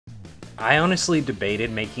I honestly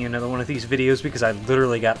debated making another one of these videos because I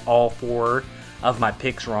literally got all 4 of my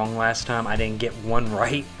picks wrong last time. I didn't get one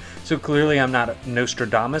right, so clearly I'm not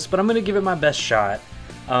Nostradamus, but I'm going to give it my best shot.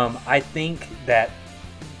 I think that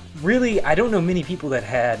really, I don't know many people that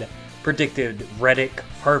had predicted Reddick,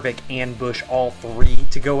 Harvick, and Busch all 3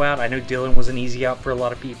 to go out. I know Dillon was an easy out for a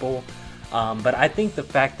lot of people, but I think the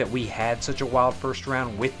fact that we had such a wild first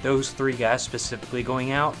round with those 3 guys specifically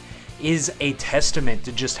going out is a testament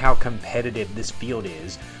to just how competitive this field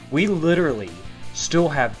is. We literally still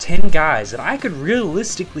have 10 guys that I could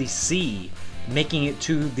realistically see making it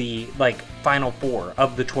to the final 4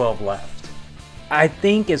 of the 12 left. I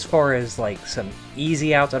think as far as some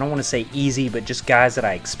easy outs, I don't want to say easy, but just guys that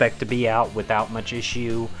I expect to be out without much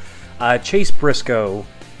issue. Chase Briscoe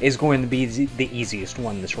is going to be the easiest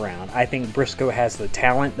one this round. I think Briscoe has the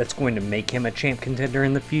talent that's going to make him a champ contender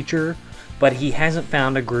in the future, but he hasn't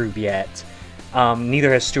found a groove yet.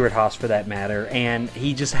 Neither has Stewart-Haas for that matter, and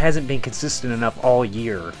he just hasn't been consistent enough all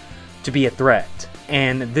year to be a threat.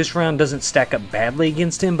 And this round doesn't stack up badly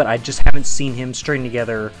against him, but I just haven't seen him string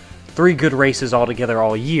together 3 good races all together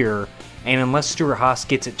all year, and unless Stewart-Haas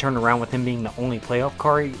gets it turned around with him being the only playoff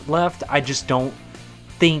car left, I just don't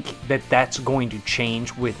think that that's going to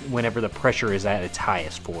change whenever the pressure is at its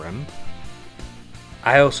highest for him.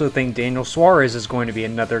 I also think Daniel Suarez is going to be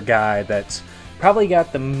another guy that's probably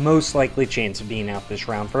got the most likely chance of being out this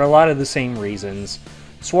round for a lot of the same reasons.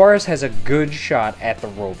 Suarez has a good shot at the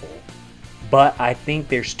Roval, but I think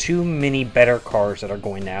there's too many better cars that are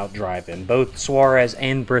going to outdrive him. Both Suarez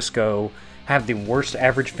and Briscoe have the worst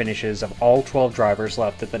average finishes of all 12 drivers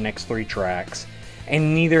left at the next 3 tracks,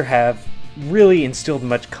 and neither have really instilled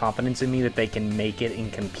much confidence in me that they can make it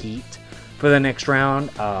and compete for the next round,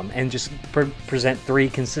 and just present 3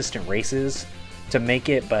 consistent races to make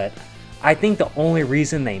it. But I think the only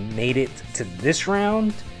reason they made it to this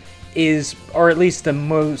round is, or at least the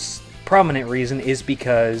most prominent reason, is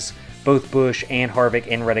because both Busch and Harvick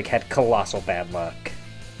and Reddick had colossal bad luck.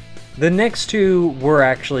 The next 2 were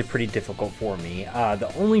actually pretty difficult for me.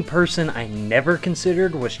 The only person I never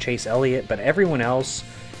considered was Chase Elliott, but everyone else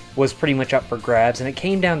was pretty much up for grabs, and it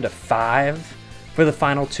came down to 5 for the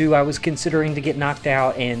final 2 I was considering to get knocked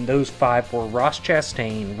out, and those 5 were Ross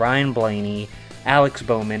Chastain, Ryan Blaney, Alex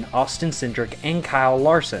Bowman, Austin Cindric, and Kyle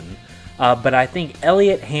Larson. But I think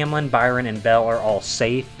Elliott, Hamlin, Byron, and Bell are all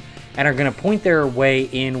safe and are going to point their way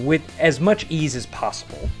in with as much ease as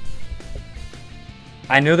possible.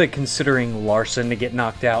 I know that considering Larson to get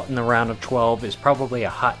knocked out in the round of 12 is probably a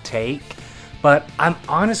hot take, but I'm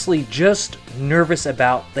honestly just nervous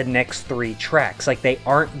about the next 3 tracks. They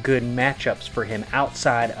aren't good matchups for him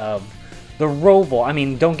outside of the Roval. I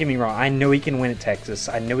mean, don't get me wrong, I know he can win at Texas,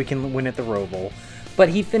 I know he can win at the Roval, but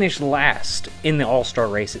he finished last in the All-Star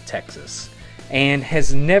race at Texas, and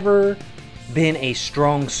has never been a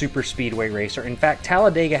strong super speedway racer. In fact,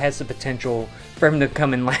 Talladega has the potential for him to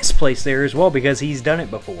come in last place there as well, because he's done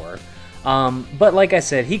it before. But like I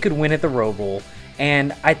said, he could win at the Roval,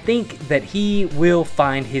 and I think that he will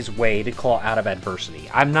find his way to claw out of adversity.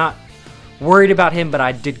 I'm not worried about him, but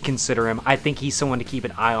I did consider him. I think he's someone to keep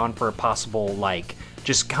an eye on for a possible,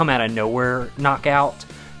 just come out of nowhere knockout.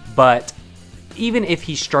 But even if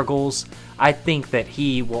he struggles, I think that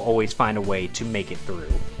he will always find a way to make it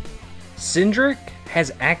through. Cindric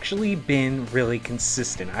has actually been really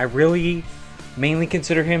consistent. I really mainly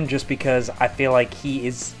consider him just because I feel like he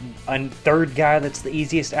is a 3rd guy that's the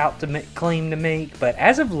easiest out to claim to make. But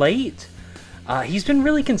as of late, he's been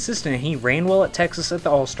really consistent. He ran well at Texas at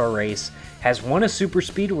the All-Star race, has won a super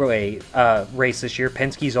speedway race this year.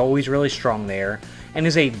 Penske's always really strong there, and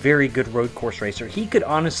is a very good road course racer. He could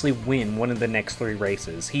honestly win one of the next 3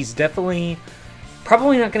 races. He's definitely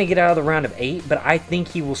probably not going to get out of the round of 8, but I think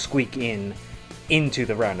he will squeak into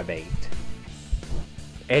the round of 8.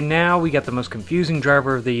 And now we got the most confusing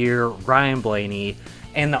driver of the year, Ryan Blaney.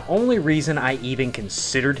 And the only reason I even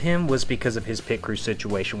considered him was because of his pit crew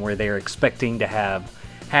situation, where they're expecting to have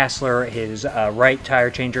Hassler, his right tire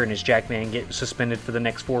changer, and his jackman get suspended for the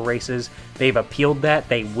next 4 races. They've appealed that.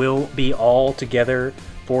 They will be all together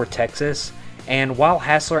for Texas. And while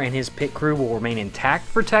Hassler and his pit crew will remain intact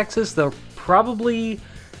for Texas, they're probably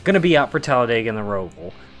going to be out for Talladega and the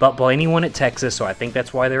Roval. But Blaney won at Texas, so I think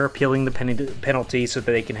that's why they're appealing the penalty, so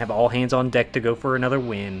that they can have all hands on deck to go for another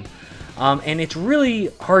win. And it's really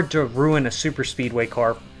hard to ruin a super speedway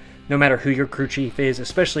car, no matter who your crew chief is,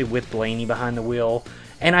 especially with Blaney behind the wheel.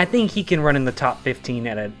 And I think he can run in the top 15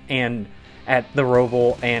 at the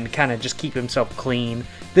Roval and kind of just keep himself clean.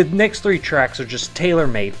 The next 3 tracks are just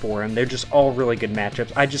tailor-made for him. They're just all really good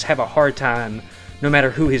matchups. I just have a hard time, no matter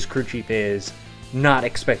who his crew chief is, not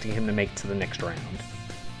expecting him to make it to the next round.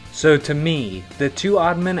 So to me, the two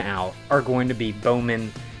odd men out are going to be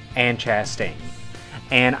Bowman and Chastain.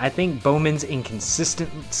 And I think Bowman's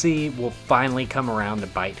inconsistency will finally come around to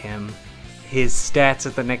bite him. His stats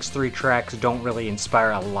at the next 3 tracks don't really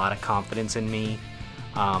inspire a lot of confidence in me.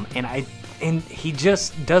 And he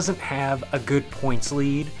just doesn't have a good points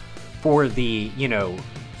lead for the,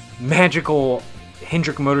 magical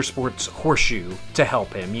Hendrick Motorsports horseshoe to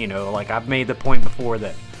help him. Like I've made the point before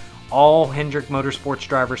that all Hendrick Motorsports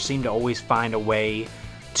drivers seem to always find a way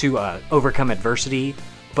to overcome adversity,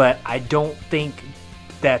 but I don't think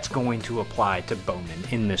that's going to apply to Bowman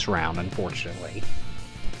in this round, unfortunately.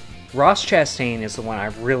 Ross Chastain is the one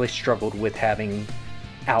I've really struggled with having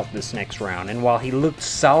out this next round, and while he looked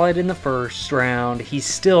solid in the first round, he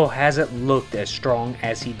still hasn't looked as strong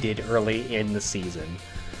as he did early in the season.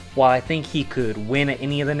 While I think he could win at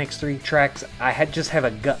any of the next 3 tracks, I just have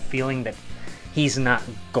a gut feeling that he's not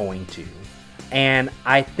going to. And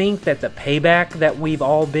I think that the payback that we've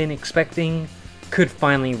all been expecting could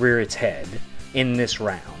finally rear its head in this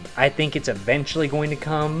round. I think it's eventually going to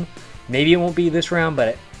come. Maybe it won't be this round,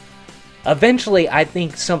 but eventually I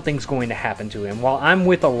think something's going to happen to him. While I'm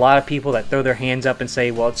with a lot of people that throw their hands up and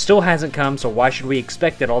say, well, it still hasn't come, so why should we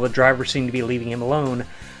expect it? All the drivers seem to be leaving him alone.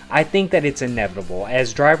 I think that it's inevitable.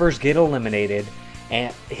 As drivers get eliminated,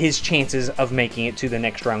 and his chances of making it to the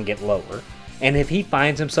next round get lower. And if he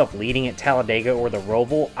finds himself leading at Talladega or the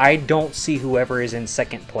Roval, I don't see whoever is in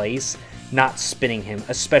second place not spinning him,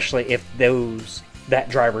 especially if that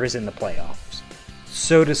driver is in the playoffs.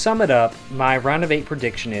 So to sum it up, my round of 8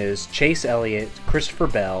 prediction is Chase Elliott, Christopher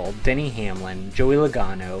Bell, Denny Hamlin, Joey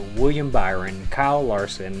Logano, William Byron, Kyle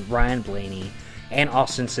Larson, Ryan Blaney, and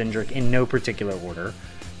Austin Cindric in no particular order,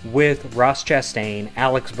 with Ross Chastain,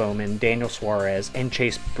 Alex Bowman, Daniel Suarez, and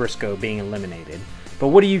Chase Briscoe being eliminated. But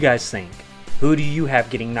what do you guys think? Who do you have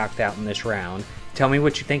getting knocked out in this round? Tell me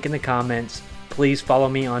what you think in the comments. Please follow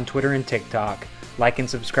me on Twitter and TikTok. Like and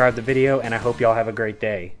subscribe the video, and I hope y'all have a great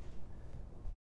day.